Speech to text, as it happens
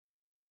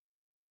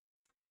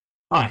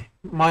Hi,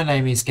 my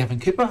name is Gavin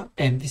Cooper,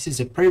 and this is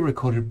a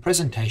pre-recorded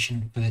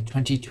presentation for the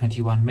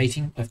 2021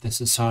 meeting of the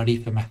Society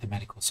for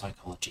Mathematical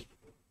Psychology.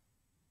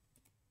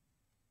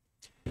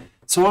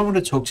 So I want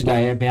to talk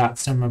today about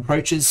some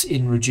approaches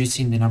in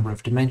reducing the number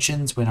of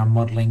dimensions when I'm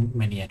modelling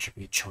many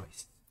attribute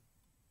choice.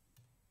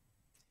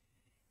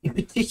 In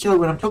particular,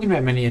 when I'm talking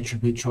about many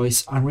attribute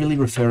choice, I'm really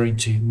referring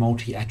to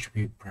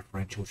multi-attribute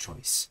preferential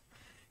choice.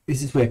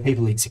 This is where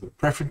people exhibit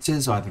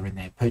preferences either in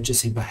their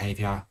purchasing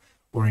behaviour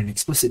or in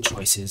explicit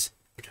choices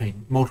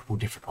between multiple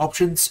different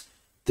options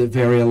that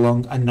vary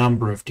along a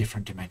number of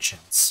different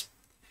dimensions.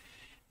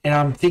 And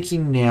I'm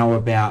thinking now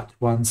about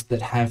ones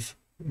that have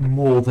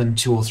more than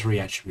 2 or 3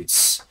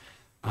 attributes.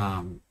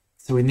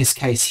 So in this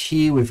case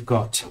here, we've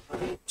got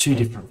 2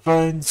 different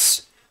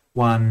phones,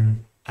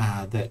 one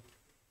that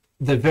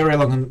vary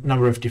along a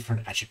number of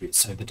different attributes.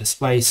 So the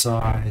display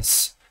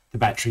size, the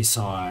battery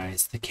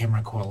size, the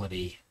camera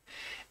quality,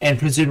 and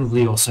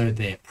presumably also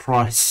their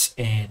price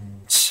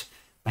and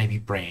maybe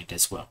brand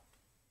as well.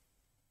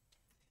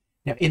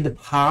 Now, in the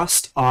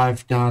past,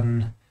 I've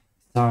done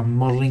some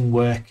modelling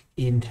work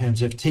in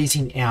terms of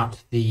teasing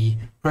out the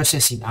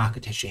processing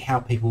architecture,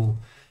 how people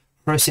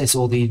process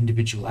all the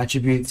individual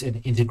attributes and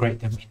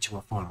integrate them into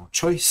a final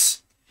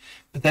choice.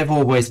 But they've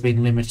always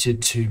been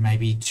limited to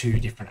maybe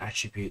 2 different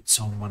attributes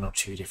on 1 or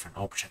 2 different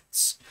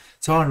options.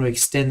 So I want to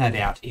extend that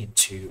out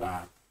into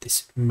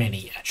this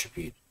many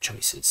attribute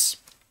choices.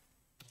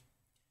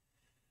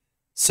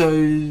 So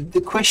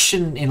the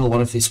question in a lot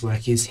of this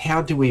work is,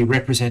 how do we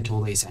represent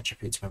all these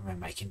attributes when we're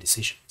making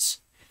decisions?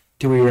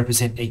 Do we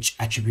represent each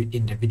attribute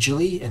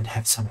individually and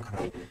have some kind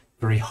of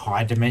very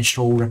high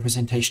dimensional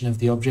representation of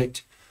the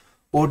object?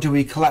 Or do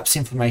we collapse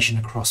information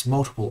across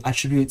multiple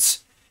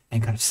attributes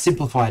and kind of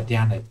simplify it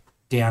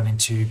down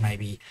into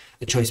maybe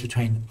a choice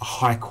between a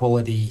high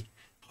quality,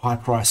 high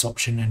price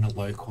option and a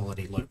low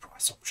quality, low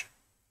price option?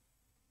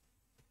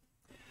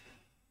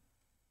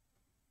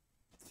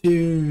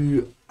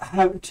 To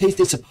tease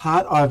this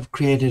apart, I've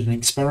created an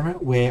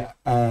experiment where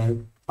a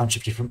bunch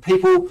of different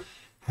people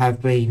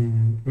have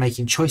been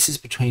making choices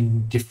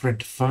between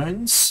different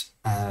phones.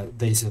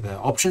 These are the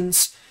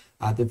options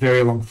that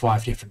vary along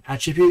 5 different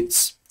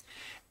attributes.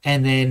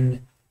 And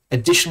then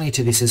additionally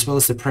to this, as well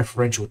as the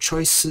preferential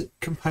choice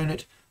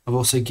component, I've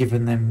also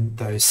given them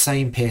those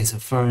same pairs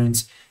of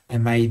phones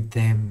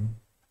and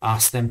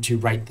asked them to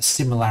rate the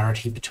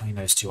similarity between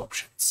those 2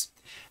 options.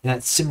 And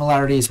that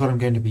similarity is what I'm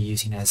going to be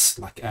using as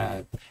like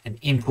an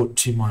input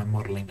to my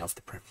modelling of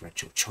the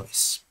preferential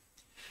choice.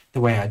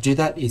 The way I do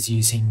that is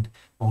using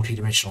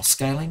multidimensional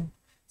scaling.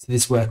 So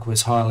this work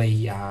was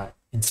highly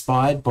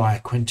inspired by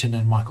Quentin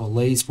and Michael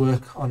Lee's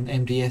work on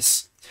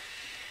MDS.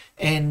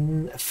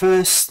 And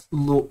first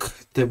look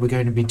that we're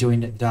going to be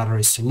doing at data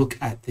is to look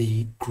at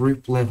the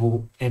group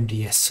level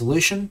MDS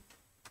solution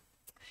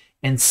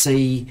and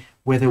see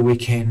whether we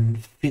can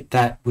fit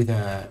that with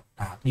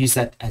use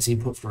that as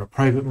input for a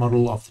probit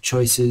model of the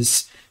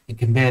choices and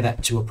compare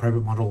that to a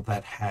probit model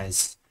that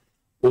has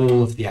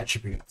all of the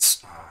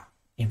attributes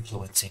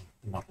influencing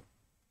the model.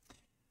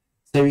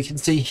 So we can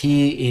see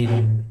here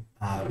in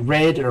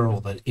red are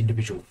all the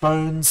individual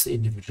phones, the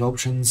individual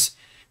options.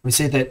 We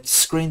see that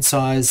screen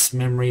size,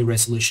 memory,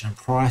 resolution, and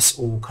price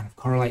all kind of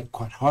correlate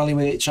quite highly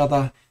with each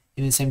other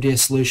in this MDS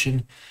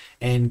solution,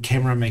 and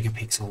camera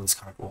megapixel is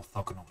kind of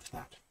orthogonal to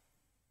that.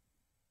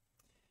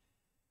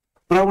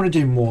 But I want to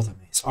do more than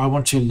this. I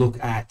want to look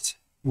at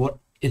what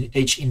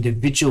each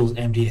individual's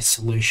MDS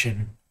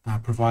solution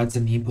provides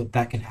and the input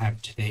that can have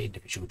to their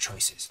individual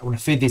choices. I want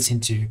to feed this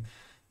into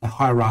a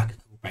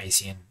hierarchical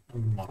Bayesian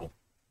model.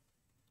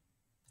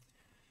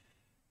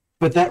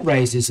 But that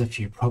raises a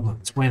few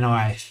problems. When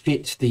I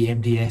fit the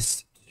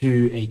MDS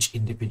to each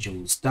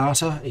individual's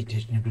data,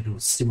 each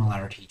individual's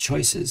similarity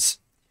choices,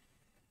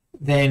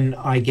 then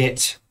I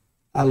get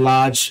a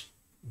large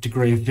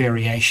degree of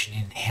variation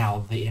in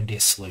how the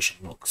MDS solution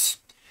looks.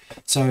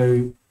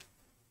 So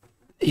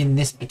in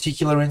this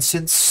particular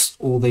instance,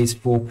 all these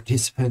 4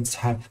 participants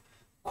have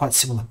quite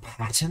similar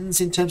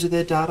patterns in terms of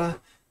their data.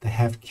 They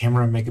have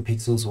camera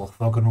megapixels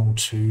orthogonal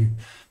to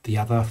the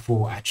other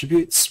 4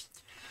 attributes.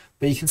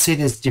 But you can see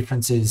there's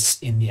differences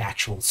in the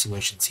actual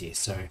solutions here.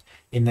 So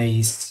in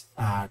these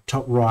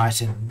top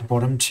right and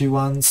bottom 2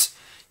 ones,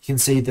 you can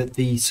see that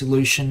the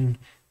solution,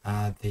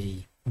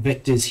 the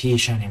vectors here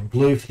shown in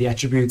blue for the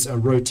attributes are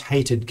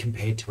rotated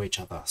compared to each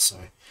other. So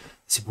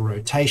simple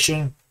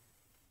rotation.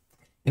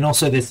 And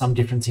also there's some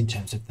difference in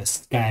terms of the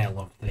scale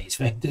of these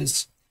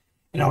vectors.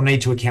 And I'll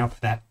need to account for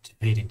that to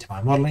feed into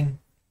my modelling.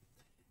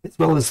 As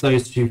well as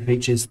those 2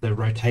 features, the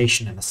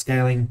rotation and the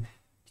scaling,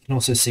 you can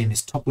also see in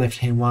this top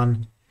left-hand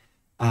one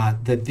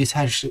that this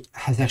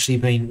has actually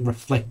been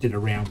reflected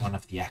around one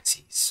of the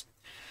axes.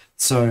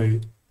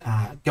 So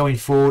going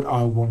forward,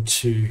 I want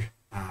to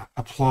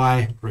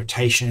apply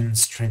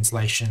rotations,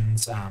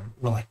 translations,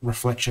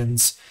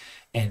 reflections,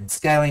 and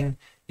scaling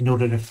in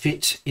order to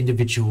fit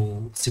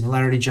individual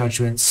similarity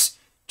judgments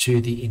to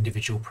the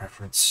individual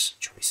preference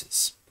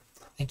choices.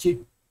 Thank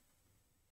you.